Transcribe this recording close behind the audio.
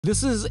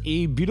This is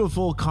a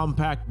beautiful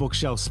compact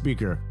bookshelf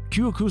speaker.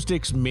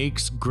 Acoustics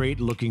makes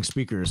great looking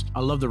speakers. I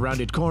love the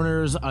rounded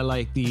corners. I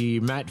like the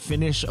matte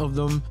finish of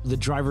them. The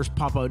drivers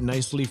pop out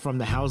nicely from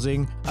the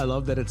housing. I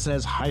love that it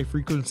says high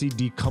frequency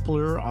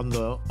decoupler on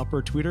the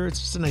upper tweeter. It's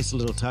just a nice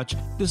little touch.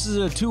 This is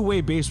a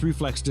two-way bass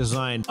reflex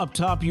design. Up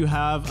top you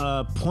have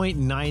a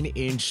 0.9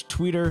 inch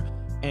tweeter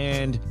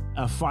and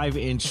a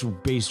 5-inch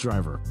bass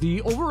driver.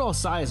 The overall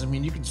size, I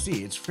mean, you can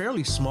see it's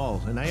fairly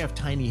small, and I have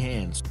tiny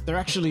hands. They're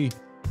actually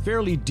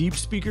fairly deep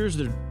speakers.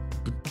 They're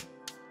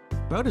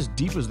about as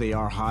deep as they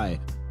are high.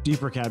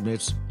 Deeper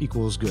cabinets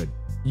equals good.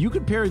 You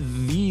could pair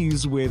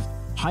these with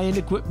high-end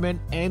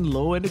equipment and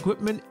low-end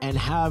equipment and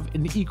have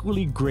an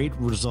equally great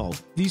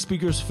result. These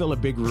speakers fill a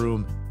big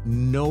room,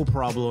 no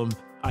problem.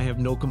 I have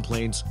no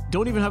complaints.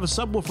 Don't even have a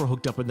subwoofer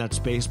hooked up in that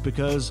space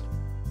because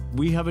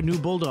we have a new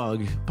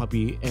bulldog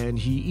puppy and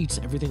he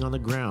eats everything on the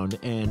ground,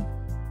 and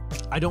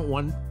I don't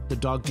want the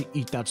dog to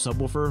eat that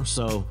subwoofer,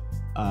 so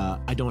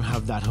I don't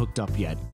have that hooked up yet.